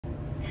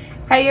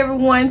Hey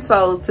everyone,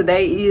 so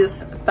today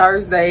is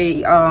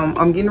Thursday.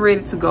 I'm getting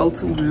ready to go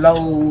to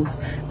Lowe's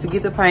to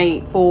get the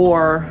paint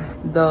for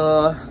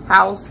the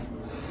house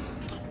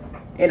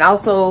and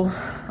also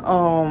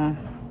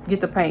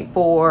get the paint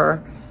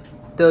for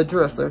the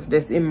dresser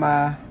that's in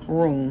my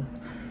room.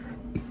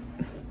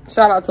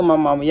 Shout out to my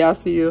mama. Y'all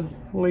see her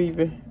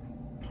leaving?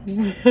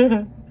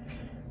 There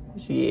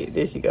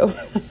she go.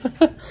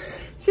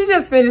 She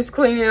just finished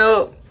cleaning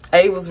up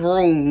Ava's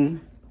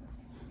room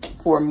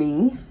for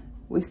me.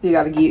 We still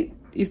gotta get,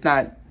 it's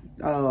not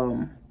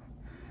done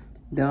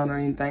or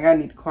anything. I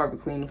need to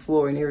carpet clean the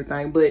floor and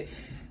everything, but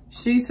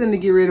she's finna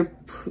get ready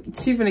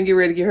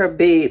to get her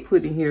bed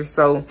put in here.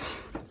 So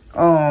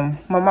my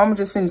mama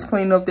just finished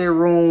cleaning up their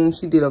room.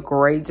 She did a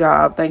great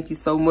job. Thank you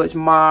so much,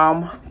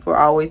 Mom, for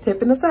always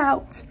helping us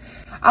out.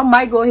 I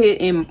might go ahead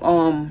and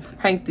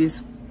paint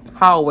this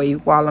hallway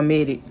while I'm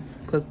at it,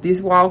 because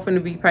this wall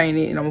finna be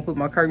painted and I'm gonna put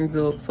my curtains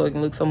up so it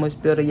can look so much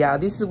better, y'all.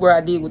 This is where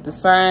I did with the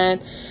sign.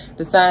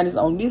 The sign is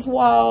on this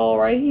wall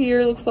right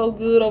here. It looks so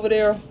good over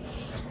there.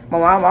 My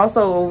mom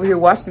also over here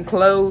washing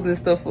clothes and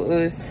stuff for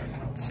us.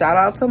 Shout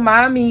out to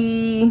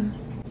mommy.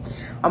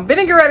 I'm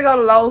gonna get ready to go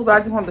to Lowe's, but I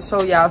just wanted to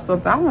show y'all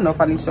something. I don't know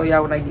if I need to show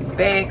y'all when I get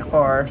back,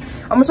 or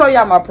I'm gonna show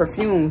y'all my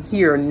perfume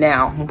here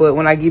now, but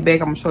when I get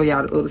back, I'm gonna show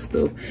y'all the other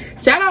stuff.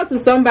 Shout out to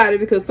somebody,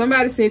 because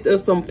somebody sent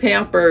us some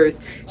Pampers.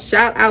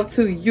 Shout out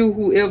to you,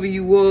 whoever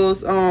you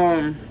was.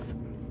 I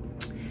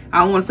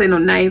don't want to say no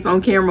names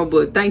on camera,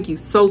 but thank you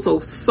so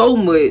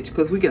much,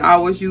 because we can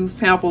always use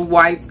Pamper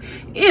wipes,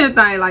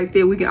 anything like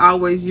that. We can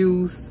always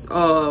use,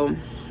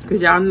 because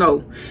y'all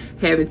know,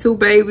 having 2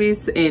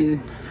 babies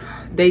and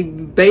they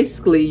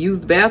basically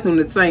use the bathroom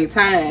at the same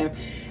time,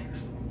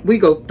 we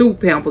go through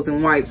Pampers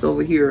and wipes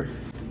over here.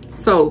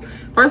 So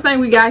first thing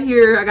we got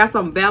here, I got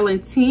some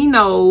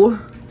Valentino.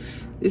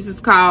 This is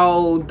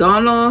called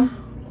Donna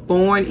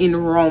Born in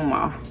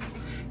Roma.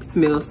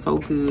 Smells so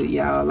good,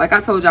 y'all. Like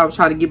I told y'all, I was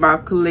trying to get my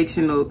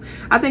collection up.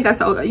 I think I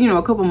saw, you know,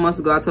 a couple months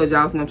ago I told y'all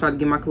I was gonna try to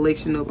get my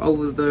collection up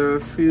over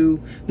the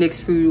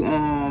next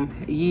few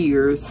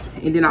years.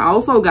 And then I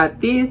also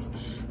got this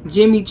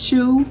Jimmy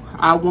Choo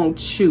I Won't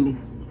Chew.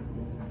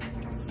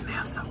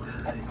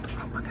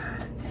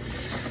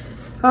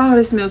 Oh,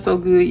 this smells so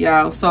good,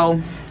 y'all. So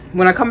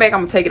when I come back, I'm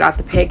gonna take it out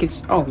the package.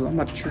 Oh, I'm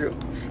about to trip.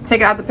 Take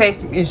it out the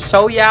package and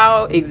show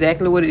y'all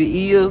exactly what it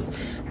is.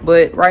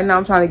 But right now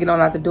I'm trying to get on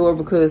out the door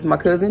because my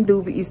cousin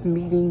Doobie is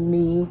meeting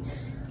me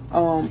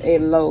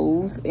at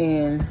Lowe's,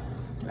 and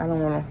I don't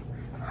want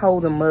to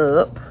hold him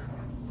up.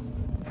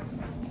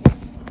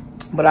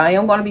 But I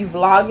am gonna be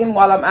vlogging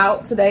while I'm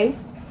out today,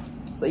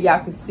 so y'all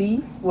can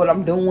see what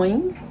I'm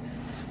doing.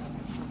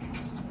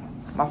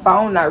 My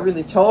phone not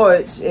really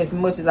charged as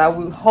much as I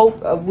would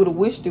have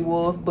wished it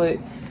was, but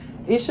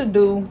it should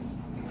do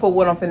for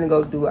what I'm finna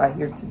go do out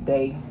here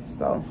today.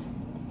 So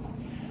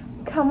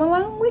come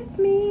along with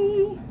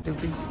me.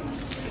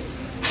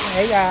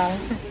 Hey y'all.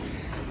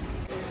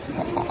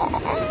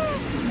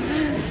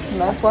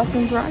 No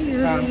fucking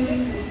dryer.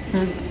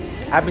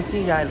 I've been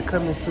seeing y'all in the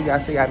comments too. Y'all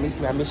say y'all miss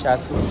me. I miss y'all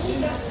too.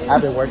 I've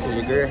been working.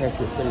 Your girl has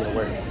been putting in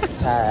work.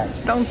 Tired.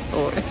 Don't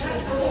start.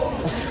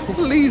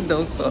 Please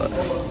don't start.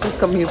 Just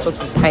come here for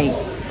some paint.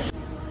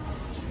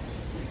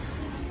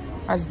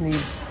 I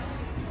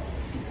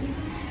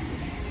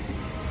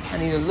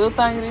need a little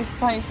thing of this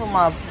paint for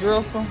my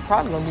dresser.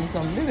 Probably gonna be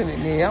something bigger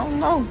than that. I don't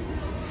know.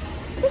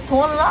 It's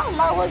 $20. I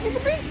might as well get the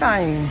big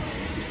thing.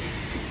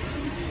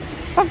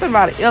 Something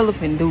about an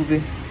elephant,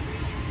 Doobie.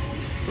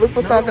 Look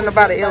for something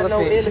about an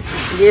elephant. No elephant.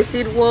 Yes,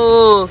 it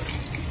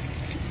was.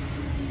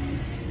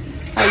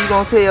 How you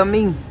gonna tell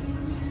me?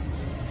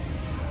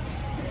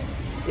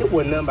 It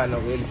wasn't nothing about no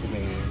elephant,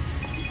 man.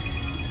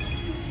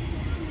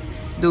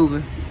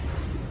 Doobie.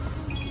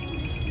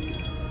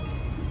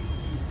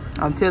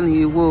 I'm telling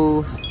you, it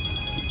was.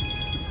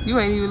 You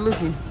ain't even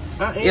looking.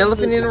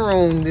 Elephant in the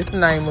room. This the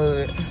name of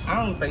it.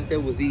 I don't think that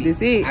was it.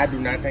 This it? I do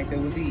not think that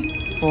was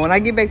it. Well, when I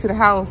get back to the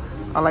house,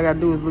 all I gotta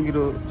do is look it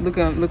up.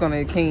 Look on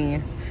that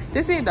can.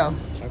 This it though.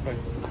 Okay.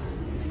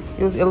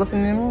 It was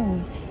elephant in the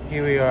room.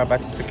 Here we are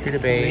about to secure the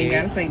bag. You ain't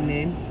gotta say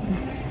nothing.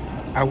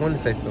 I want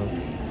to say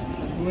something.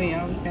 You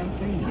ain't always gotta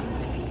say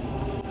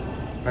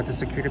nothing. About to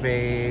secure the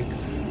bag.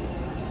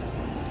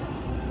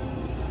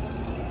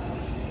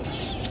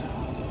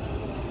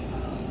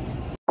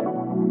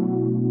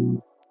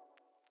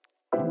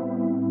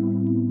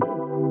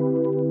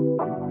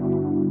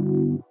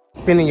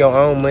 Spending your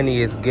own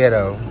money is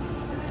ghetto.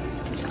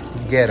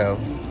 Ghetto.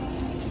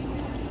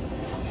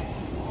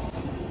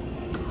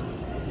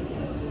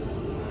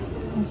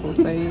 I'm so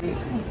sad.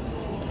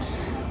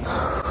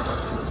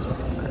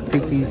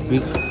 Pick these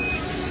big.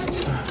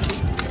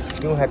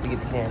 You don't have to get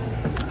the camera.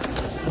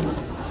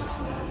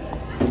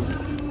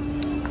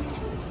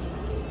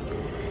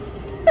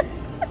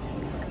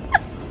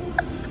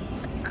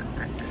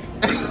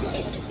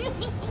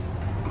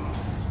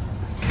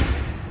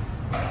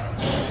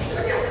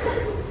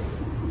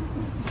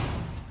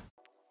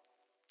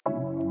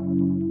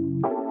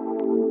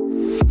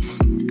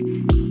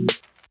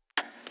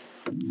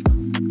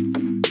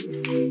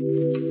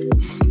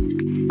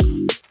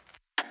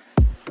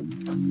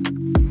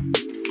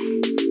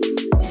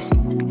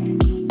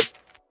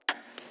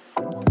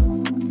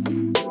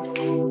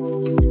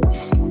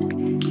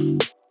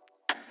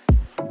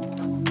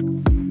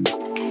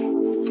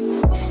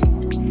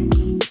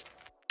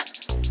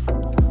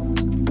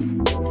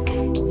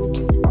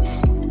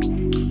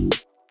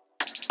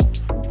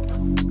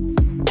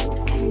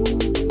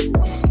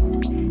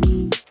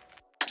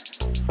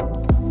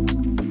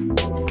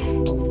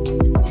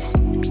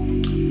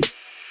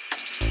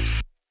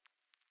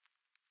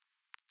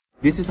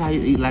 This is how you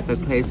eat like a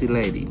classy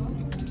lady.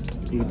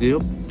 You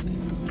dip.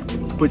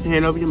 Put your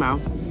hand over your mouth.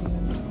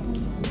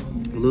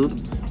 Look.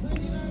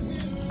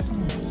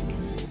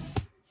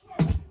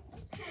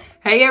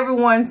 Hey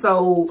everyone,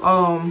 so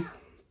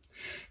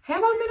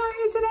have I been on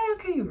here today? I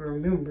can't even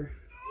remember.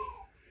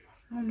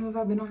 I don't know if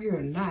I've been on here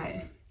or not.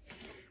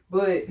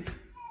 But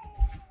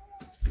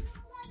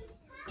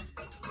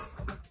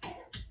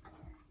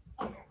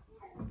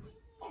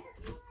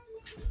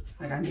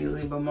like I need a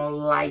little bit more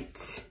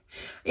light.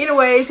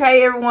 Anyways,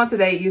 hey everyone,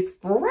 today is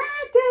Friday.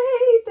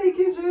 Thank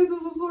you, Jesus.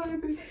 I'm so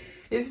happy.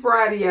 It's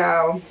Friday,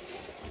 y'all.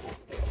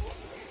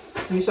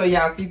 Let me show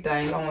y'all a few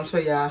things. I want to show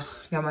y'all.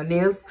 Got my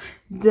nails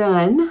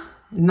done.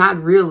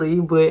 Not really,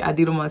 but I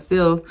did them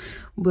myself.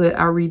 But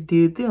I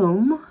redid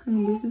them.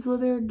 And this is what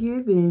they're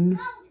giving.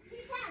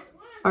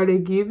 Are they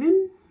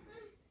giving?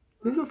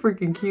 These are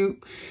freaking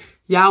cute.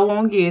 Y'all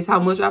won't guess how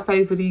much I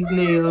paid for these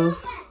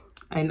nails.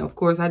 And of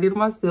course, I did it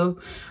myself.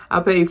 I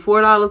paid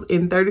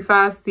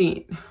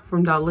 $4.35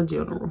 from Dollar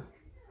General.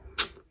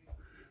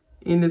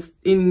 In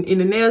the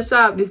nail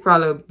shop, this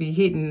probably be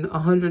hitting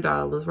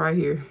 $100 right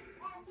here.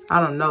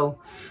 I don't know.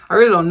 I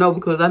really don't know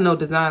because I know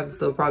designs and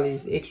stuff probably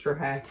is extra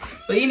high.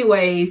 But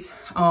anyways,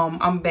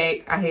 I'm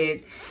back. I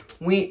had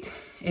went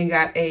and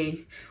got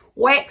a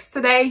wax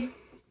today.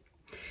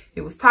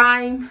 It was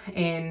time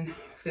and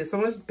feel so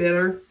much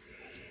better.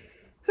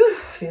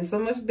 Feel so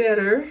much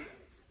better.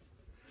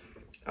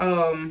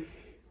 I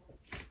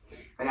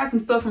got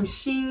some stuff from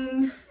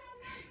Shein.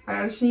 I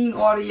got a Shein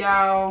order,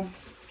 y'all.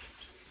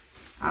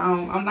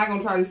 I'm not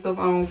gonna try this stuff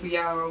on for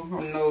y'all.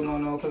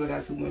 No, because I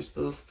got too much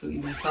stuff to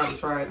even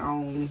try it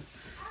on.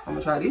 I'm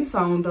gonna try this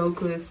on though,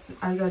 because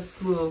I got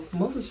this little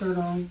muscle shirt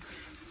on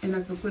and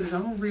I can put it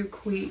on real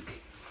quick.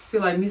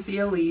 Feel like Missy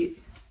Elliott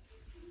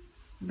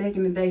back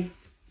in the day.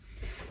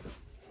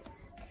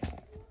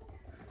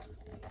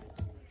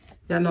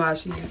 Y'all know how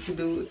she used to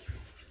do it.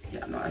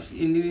 Y'all know how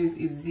she, and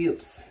it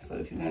zips. So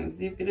if you want to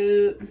zip it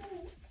up,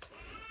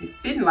 it's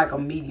fitting like a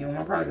medium.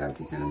 I probably got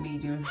this in a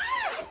medium.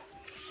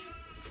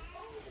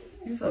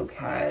 It's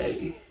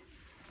okay.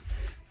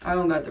 I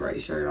don't got the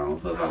right shirt on,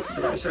 so if I put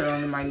the right shirt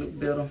on, it might look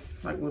better,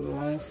 like with a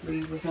long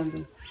sleeve or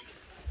something.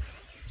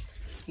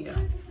 Yeah,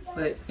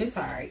 but it's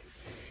alright.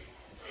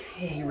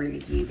 It ain't really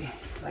giving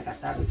like I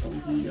thought it was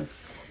gonna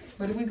give.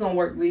 But we gonna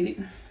work with it.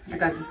 I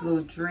got this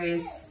little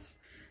dress,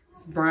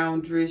 this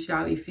brown dress,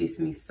 y'all. It fits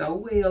me so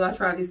well. I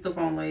tried this stuff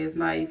on last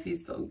night. It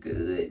fits so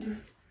good.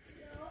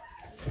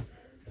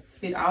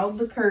 Fit all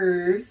the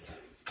curves.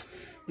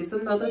 This is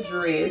another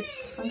dress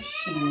from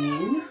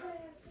Shein.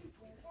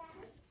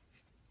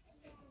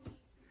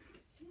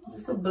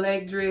 Just a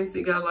black dress.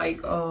 It got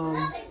like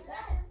let's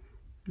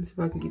see if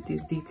I can get this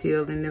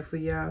detailed in there for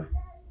y'all.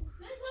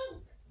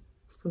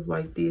 Stuff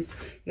like this.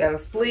 It got a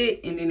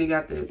split and then it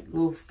got the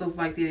little stuff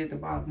like that at the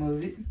bottom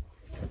of it.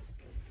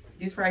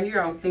 This right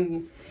here, I was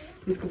thinking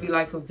this could be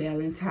like for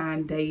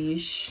Valentine's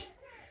Day-ish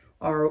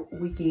or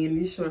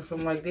weekend-ish or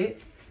something like that.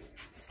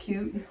 It's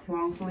cute,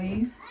 long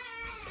sleeve.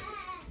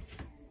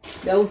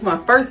 That was my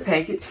first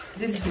package.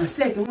 This is my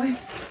second one.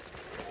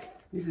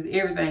 This is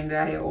everything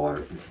that I had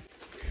ordered.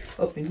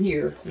 Up in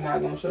here, I'm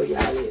not gonna show y'all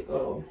it.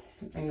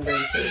 I ain't gonna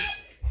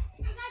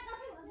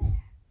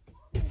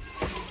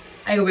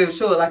be able to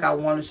show it like I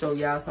want to show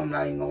y'all, so I'm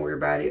not even gonna worry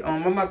about it.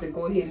 I'm about to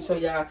go ahead and show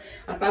y'all.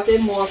 I stopped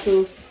at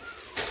Marshalls.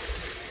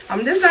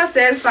 I'm just not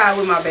satisfied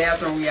with my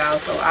bathroom, y'all.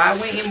 So I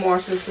went in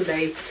Marshalls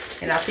today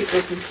and I picked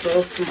up some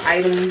stuff, some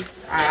items.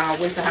 I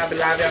went to Hobby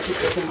Lobby. I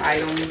picked up some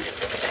items.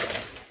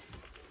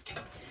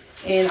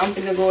 And I'm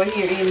gonna go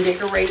ahead and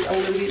decorate a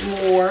little bit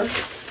more.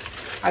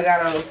 I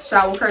got a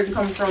shower curtain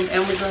coming from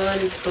Amazon.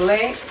 It's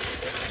black.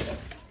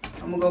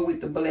 I'm gonna go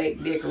with the black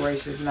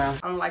decorations now.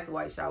 I don't like the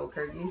white shower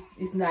curtain.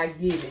 It's not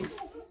giving.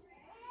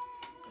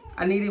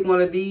 I needed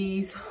one of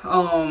these.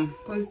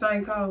 What's this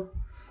thing called?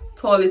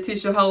 Toilet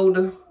tissue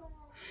holder.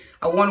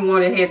 I wanted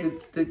one that had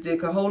the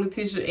could hold the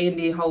tissue and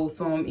then hold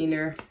some in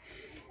there.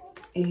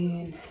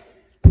 And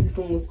this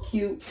one was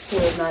cute.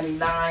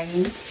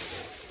 $12.99.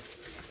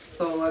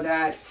 So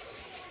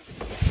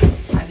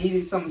I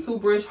needed some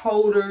toothbrush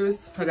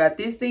holders. I got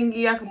this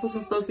thingy I can put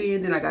some stuff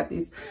in. Then I got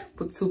this,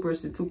 put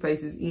toothbrush and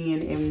toothpastes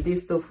in. And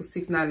this stuff was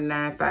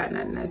 $6.99,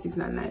 $5.99,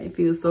 $6.99. It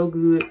feels so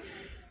good.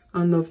 I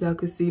don't know if y'all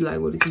can see like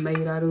what it's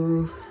made out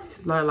of.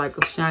 It's like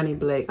a shiny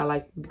black. I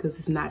like it because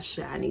it's not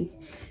shiny.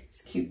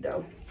 It's cute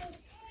though.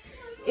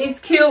 It's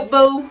cute,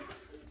 boo.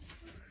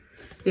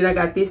 Then I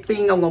got this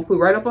thing I'm gonna put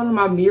right up under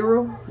my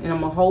mirror. And I'm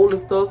gonna hold the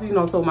stuff, you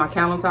know, so my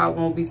countertop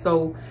won't be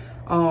so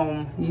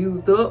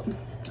used up.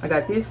 I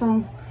got this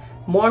from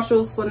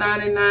Marshalls for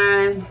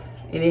 $9.99,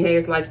 and it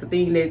has like the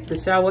thing that the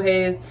shower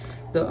has,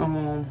 the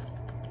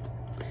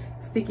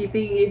sticky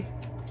thingy,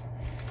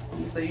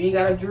 so you ain't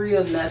gotta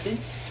drill nothing.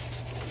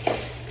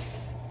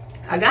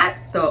 I got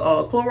the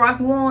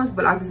Clorox ones,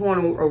 but I just want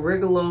a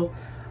regular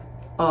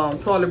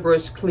toilet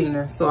brush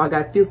cleaner. So I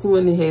got this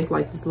one. It has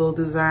like this little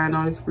design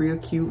on it. It's real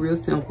cute, real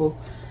simple.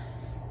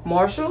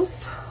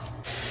 Marshalls.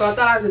 So I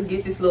thought I'd just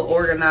get this little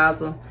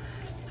organizer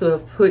to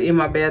put in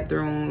my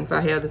bathroom if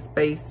I have the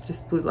space.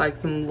 Just put like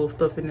some little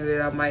stuff in there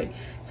that I might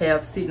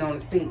have sitting on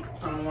the sink.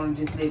 I don't want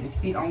to just let it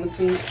sit on the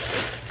sink.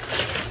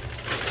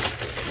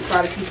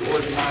 Try to keep it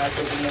organized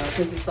over there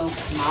because it's so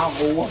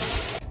small.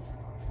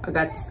 I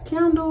got this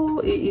candle.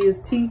 It is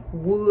teak,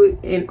 wood,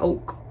 and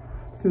oak.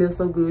 It smells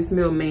so good. It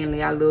smells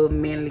manly. I love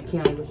manly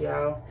candles,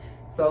 y'all.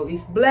 So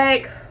it's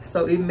black,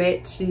 so it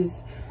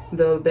matches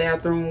the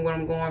bathroom what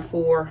I'm going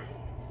for.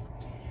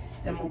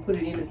 I'm gonna put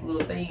it in this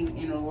little thing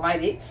and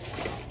light it.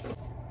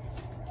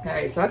 All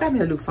right, so I got me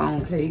a new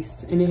phone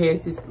case, and it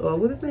has this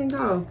what is this thing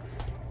called?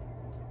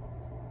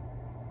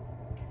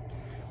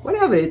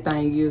 Whatever that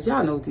thing is,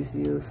 y'all know what this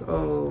is.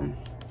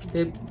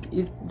 That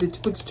you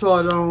put your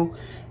charger on.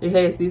 It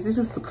has this. It's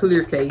just a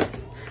clear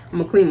case. I'm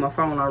gonna clean my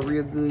phone out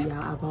real good,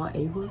 y'all. I bought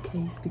Ava a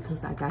case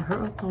because I got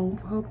her a phone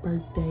for her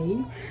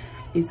birthday.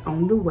 It's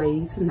on the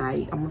way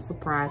tonight. I'm gonna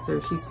surprise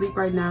her. She's asleep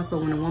right now, so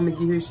when the woman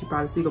get here, she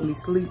probably still gonna be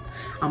asleep.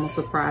 I'm gonna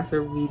surprise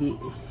her with it,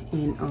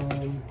 and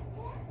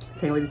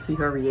can't wait to see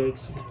her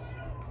reaction.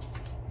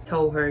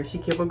 Told her she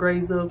kept her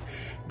grades up,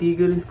 did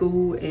good in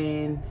school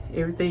and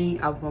everything.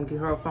 I was gonna get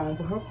her a phone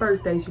for her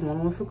birthday. She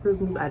wanted one for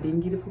Christmas. I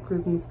didn't get it for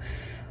Christmas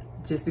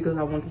just because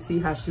I wanted to see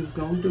how she was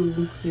gonna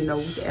do, you know,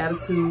 with the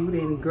attitude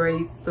and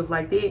grades and stuff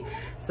like that.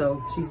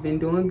 So she's been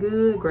doing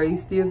good. Grades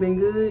still been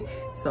good.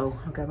 So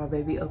I got my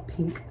baby a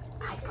pink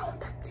iPhone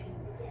 13.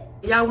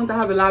 Y'all went to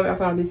Hobby Lobby. I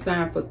found this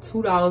sign for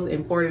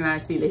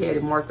 $2.49. They had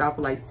it marked off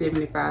for like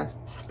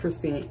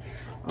 75%.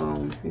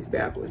 It's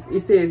backwards.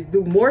 It says,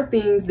 do more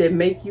things that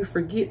make you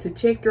forget to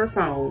check your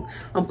phone.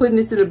 I'm putting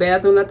this in the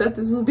bathroom. I thought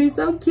this would be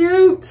so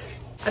cute.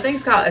 I think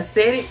it's called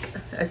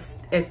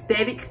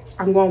aesthetic.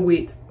 I'm going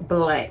with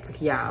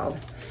black, y'all.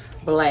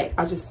 Black.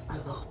 I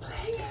love black.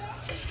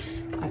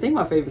 I think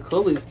my favorite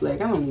color is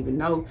black. I don't even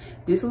know.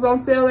 This was on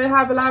sale at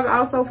Hobby Lobby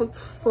also for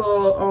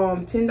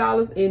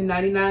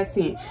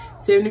 $10.99.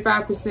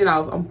 75%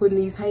 off. I'm putting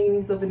these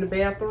hangings up in the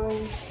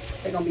bathroom.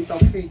 They're gonna be so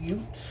cute.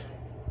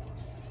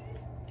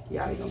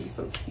 Yeah, they're gonna be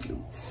so cute.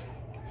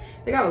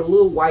 They got a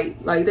little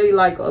white, like they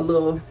got a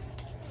little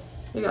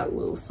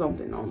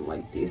something on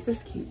like this.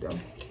 That's cute though.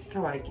 I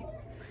like it.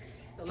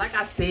 So like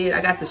I said,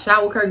 I got the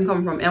shower curtain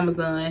coming from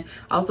Amazon.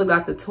 I also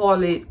got the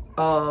toilet,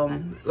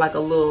 like a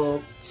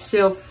little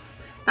shelf,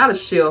 not a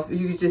shelf,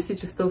 you can just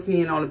sit your stuff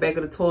in on the back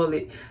of the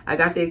toilet. I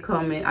got that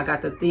coming. I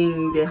got the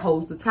thing that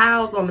holds the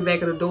towels on the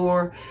back of the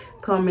door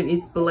coming.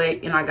 It's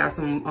black, and I got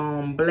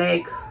some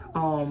black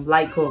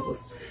light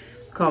covers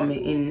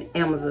coming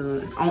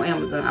on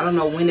Amazon. I don't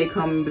know when they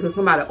coming because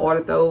somebody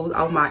ordered those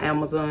off my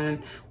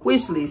Amazon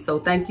wish list. So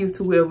thank you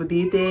to whoever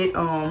did that.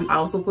 I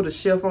also put a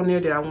shelf on there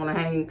that I want to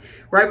hang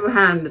right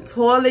behind the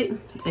toilet,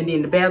 and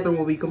then the bathroom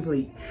will be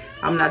complete.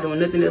 I'm not doing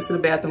nothing else to the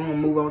bathroom. I'm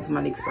gonna move on to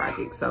my next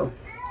project. So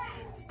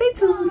stay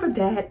tuned for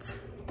that.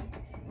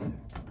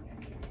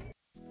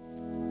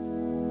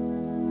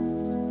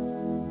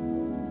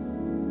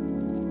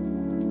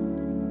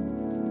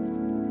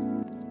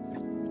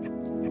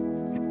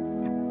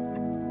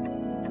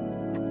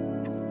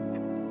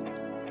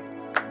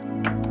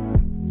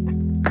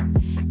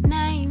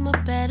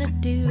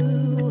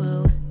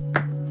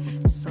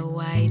 So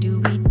why do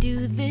we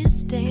do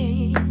this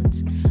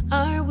dance?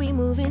 Are we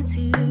moving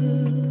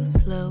too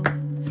slow?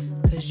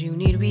 Cause you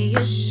need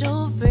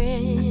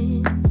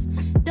reassurance.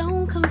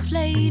 Don't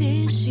conflate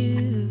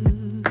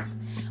issues.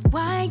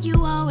 Why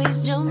you always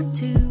jump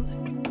to,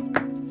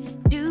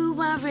 do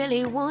I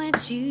really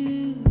want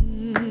you?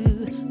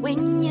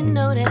 When you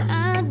know that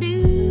I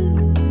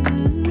do.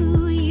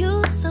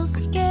 You so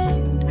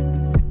scared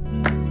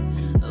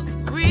of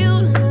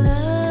real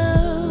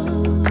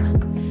love,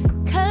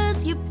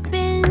 cause you've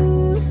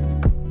been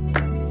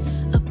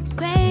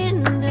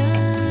abandoned.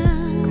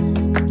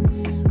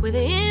 With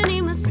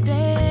any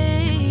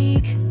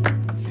mistake,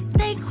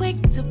 they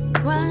quick to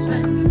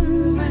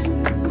run,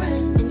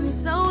 and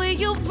so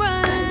you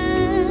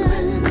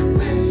run,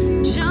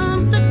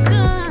 jump the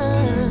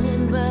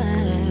gun,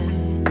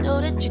 but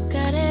know that you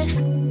got it.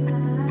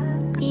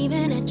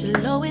 Even at your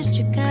lowest,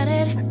 you got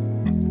it.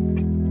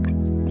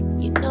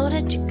 You know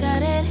that you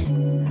got it.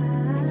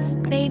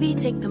 Baby,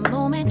 take the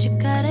moment, you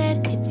got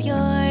it. It's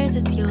yours,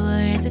 it's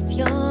yours, it's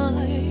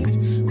yours.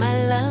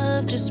 My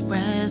love, just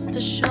rest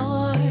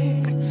assured.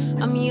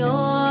 I'm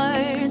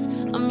yours,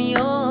 I'm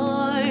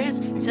yours.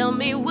 Tell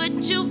me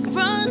what you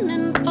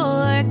running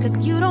for,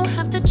 cause you don't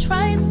have to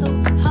try so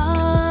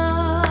hard.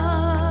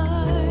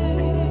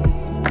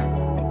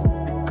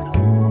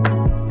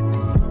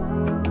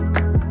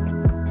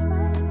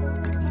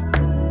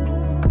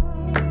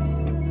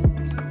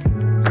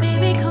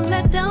 Baby, come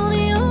let down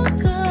your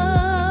guard.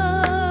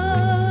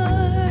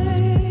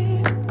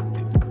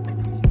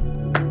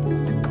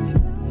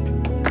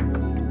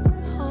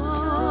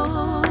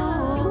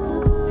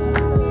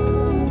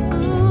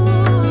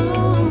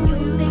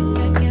 You think I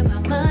care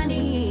about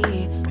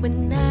money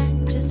when I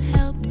just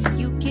helped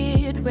you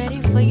get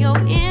ready for your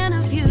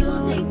interview?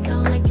 You think I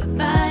like your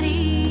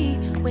body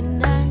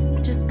when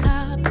I just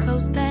caught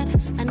close that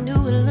I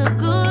knew it looked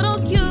good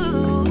on you?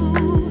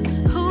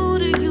 Who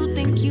do you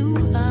think you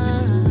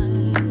are?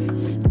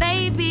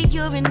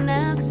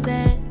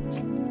 set.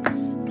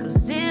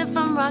 'Cause if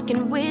I'm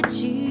rocking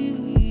with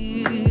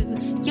you,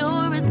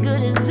 you're as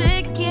good as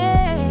it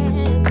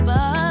gets.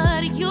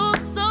 But you're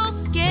so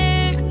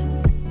scared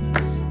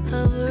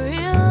of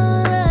real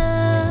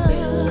love,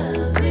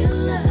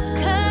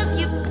 'cause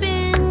you've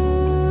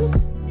been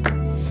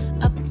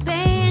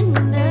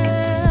abandoned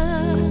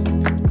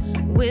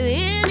with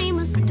any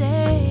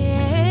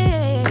mistake.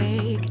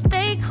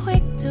 They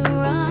quick to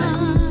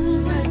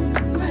run,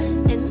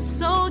 and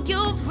so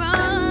you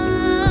run.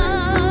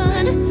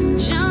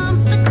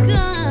 Jump the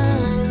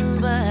gun,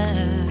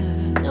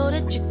 but know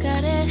that you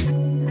got it.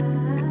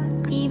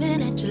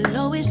 Even at your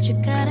lowest, you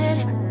got it.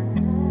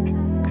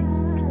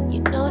 You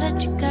know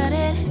that you got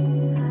it.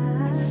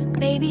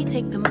 Baby,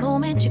 take the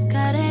moment, you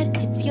got it.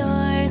 It's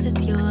yours,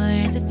 it's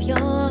yours, it's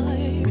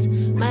yours.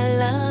 My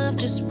love,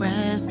 just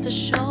rest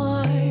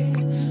assured.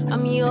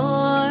 I'm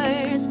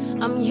yours,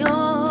 I'm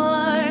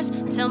yours.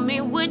 Tell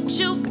me what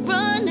you're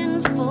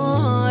running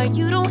for.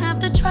 You don't have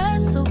to try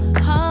so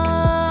hard.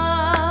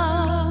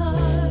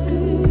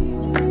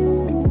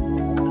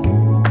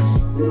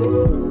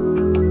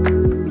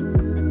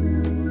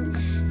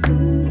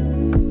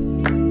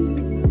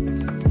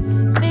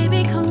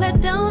 Baby, come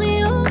let down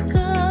your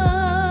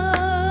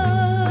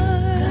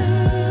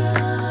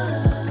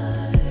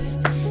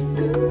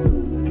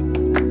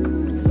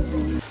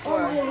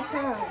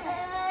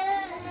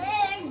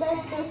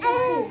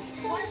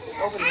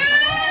Open it.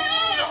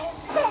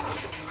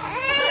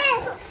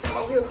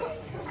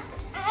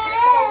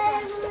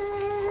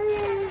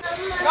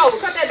 No,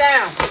 cut that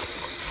down.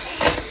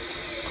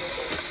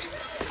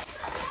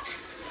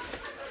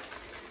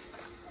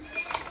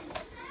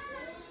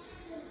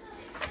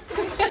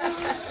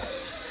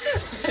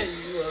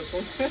 You're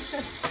welcome.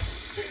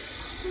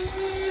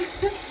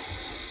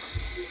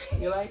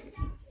 You like it?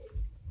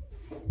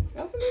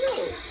 Open it up.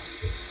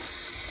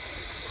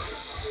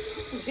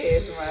 Yeah,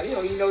 somebody. You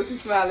don't even know what you're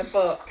smiling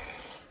for.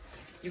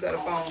 You got a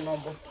phone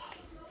number.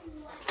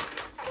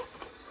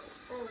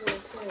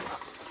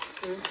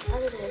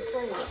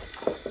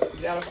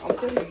 I'm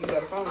telling you, you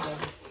got a phone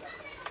number.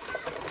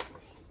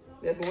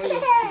 That's one of the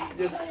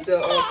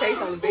case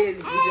on the bed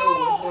is yours.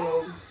 One of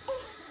them.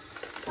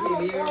 You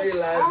didn't even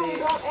realize that.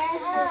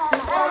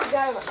 I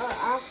got an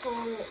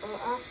iPhone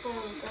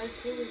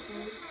 13.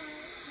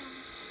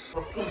 A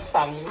pink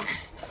phone.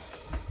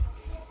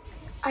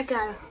 I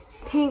got a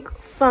pink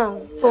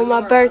phone for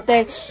my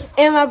birthday,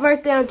 and my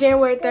birthday on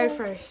January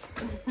 31st.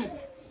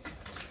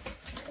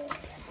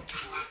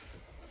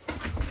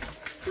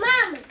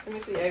 Mom! Let me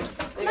see, Ava.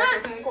 They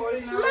got this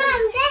recording now? Mom,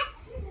 that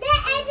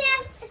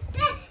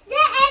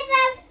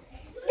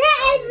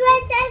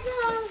that's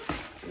home.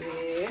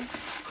 Yeah.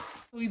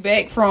 We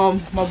back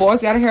from, my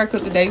boys got a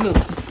haircut today. Look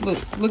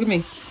at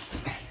me.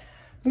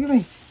 Look at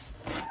me.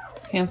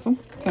 Handsome.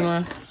 Turn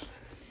around.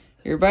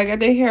 Everybody got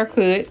their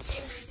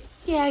haircuts.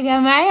 Yeah, I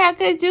got my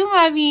haircut too,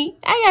 mommy.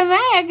 I got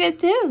my haircut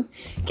too.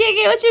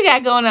 Kiki, what you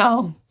got going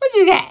on? What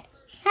you got?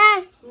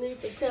 Huh?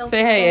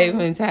 Say hey, Ava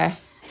and Ty.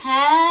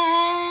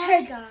 Hi.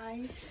 Hey,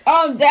 guys.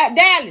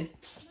 Dallas.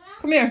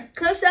 Come here.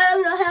 Come show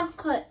them your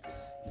haircut.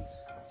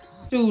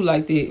 Do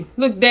like that.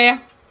 Look there.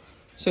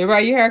 Show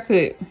everybody your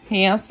haircut.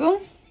 Handsome.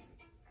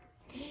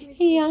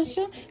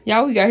 Handsome.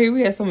 Y'all, we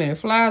had so many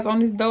flies on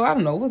this door. I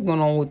don't know what's going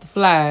on with the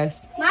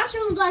flies. My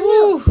shoes like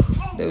you.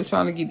 They were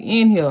trying to get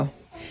in here.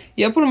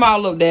 Yeah, put them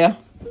all up there.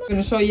 I'm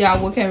going to show y'all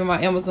what came in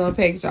my Amazon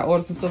package. I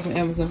ordered some stuff from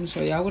Amazon to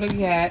show y'all what I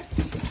got.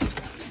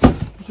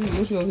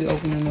 What you over here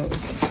opening up?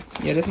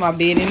 Yeah, that's my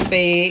bed in the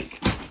bag.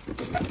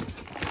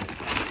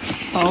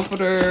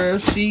 Comforter,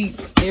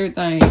 sheets,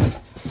 everything.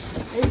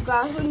 It's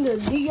got some the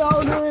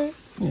deodorant.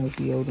 Yeah,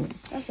 deodorant.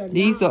 That's a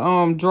These the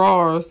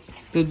drawers,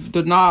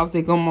 the knobs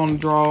that come on the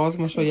drawers. I'm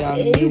gonna show y'all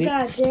in a minute. You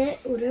got that,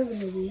 whatever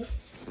it is.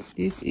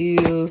 This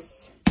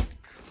is,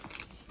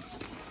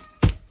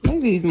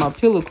 maybe these my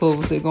pillow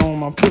covers that go on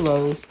my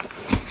pillows.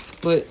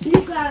 But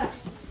you got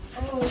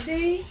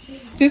these.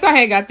 Since I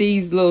had got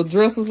these little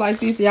dressers like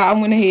this, y'all, I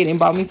went ahead and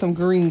bought me some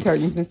green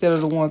curtains instead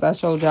of the ones I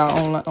showed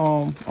y'all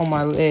on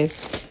my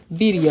last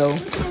video.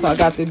 So I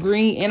got the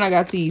green and I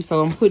got these.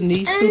 So I'm putting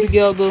these two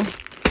together.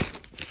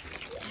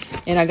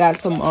 And I got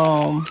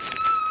some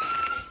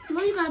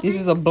this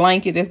is a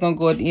blanket that's gonna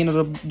go at the end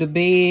of the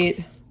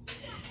bed.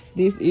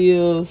 This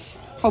is,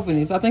 hoping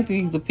this, I think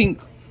these are pink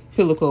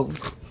pillow covers.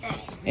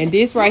 And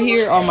this right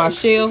here are my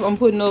shelves I'm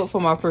putting up for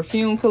my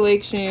perfume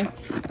collection.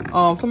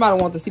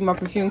 Somebody wants to see my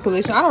perfume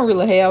collection. I don't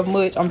really have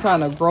much. I'm trying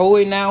to grow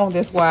it now.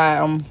 That's why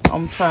I'm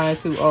trying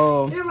to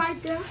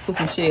put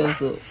some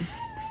shelves up.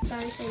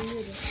 I'm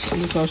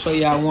just gonna show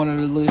y'all one of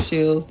the little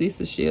shelves. This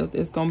is a shelf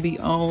that's gonna be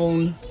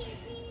on.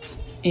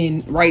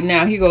 And right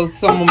now, here goes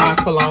some of my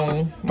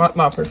cologne,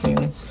 my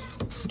perfume.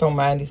 Don't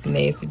mind this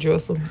nasty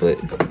dresser, but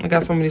I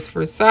got some of this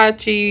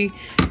Versace,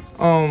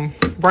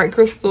 Bright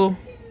Crystal.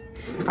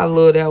 I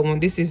love that one.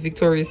 This is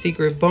Victoria's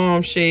Secret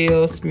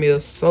Bombshell.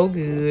 Smells so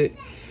good.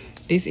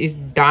 This is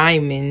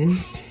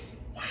Diamonds.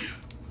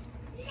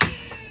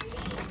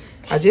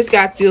 I just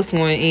got this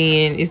one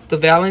in. It's the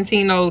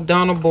Valentino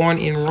Donna Born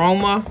in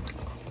Roma.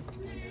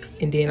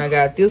 And then I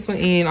got this one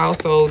in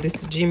also. This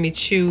is Jimmy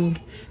Choo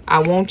I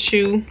Want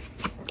You.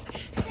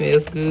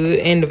 Smells good,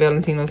 and the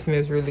Valentino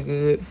smells really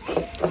good.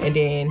 And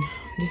then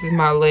this is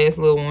my last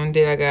little one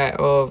that I got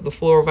of the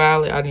Floral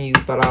Violet. I didn't use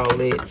about all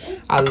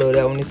that. I love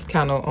that one. It's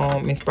kind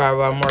of inspired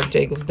by Marc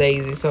Jacobs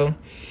Daisy. So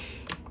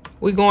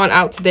we're going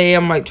out today. I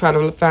might try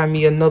to find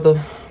me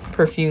another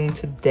perfume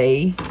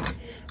today.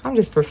 I'm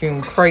just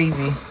perfume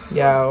crazy,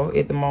 y'all,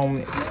 at the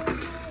moment.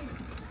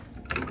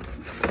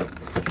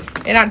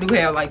 And I do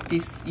have like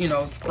this, you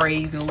know,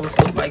 sprays and little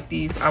stuff like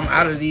this. I'm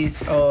out of this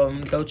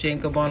Dolce &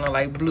 Gabbana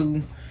like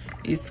blue.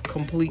 It's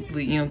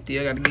completely empty.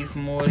 I gotta get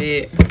some more of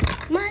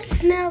that. My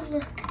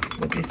smells.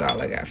 But this is all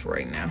I got for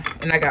right now.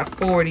 And I got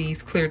 4 of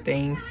these clear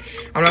things.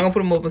 I'm not gonna put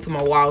them up until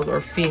my walls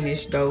are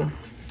finished though.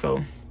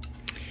 So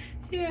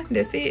yeah,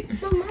 that's it.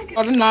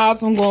 All the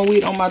knobs I'm going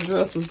with on my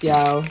dressers,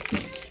 y'all.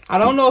 I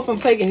don't know if I'm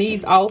taking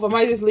these off. I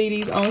might just leave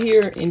these on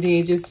here and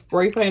then just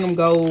spray paint them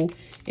gold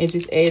and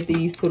just add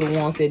these to the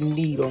ones that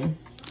need them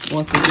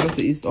once the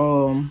dresser is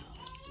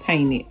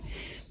painted.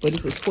 But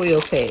it's a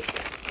 12 pack.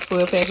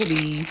 12 pack of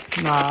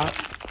these knobs.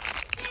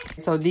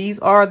 So these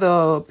are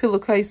the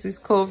pillowcases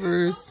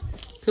covers,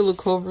 pillow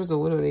covers, or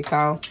whatever they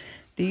call.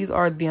 These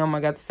are them.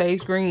 I got the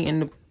sage green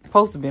and the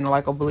supposed to be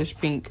like a blush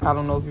pink. I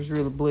don't know if it's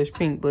really blush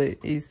pink, but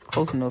it's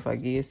close enough, I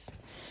guess.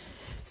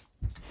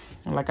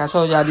 And like I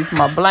told y'all, this is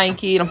my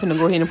blanket. I'm finna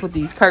go ahead and put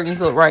these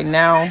curtains up right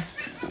now. I'm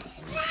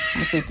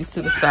gonna set this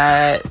to the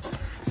side.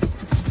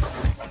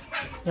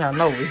 Y'all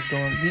know what it's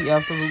doing. The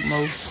absolute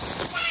most.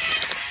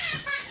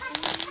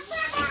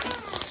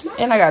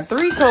 And I got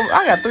 3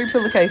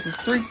 pillowcases,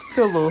 3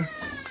 pillows.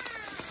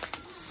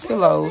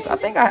 I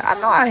think I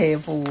know I had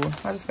 4.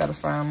 I just gotta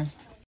find them.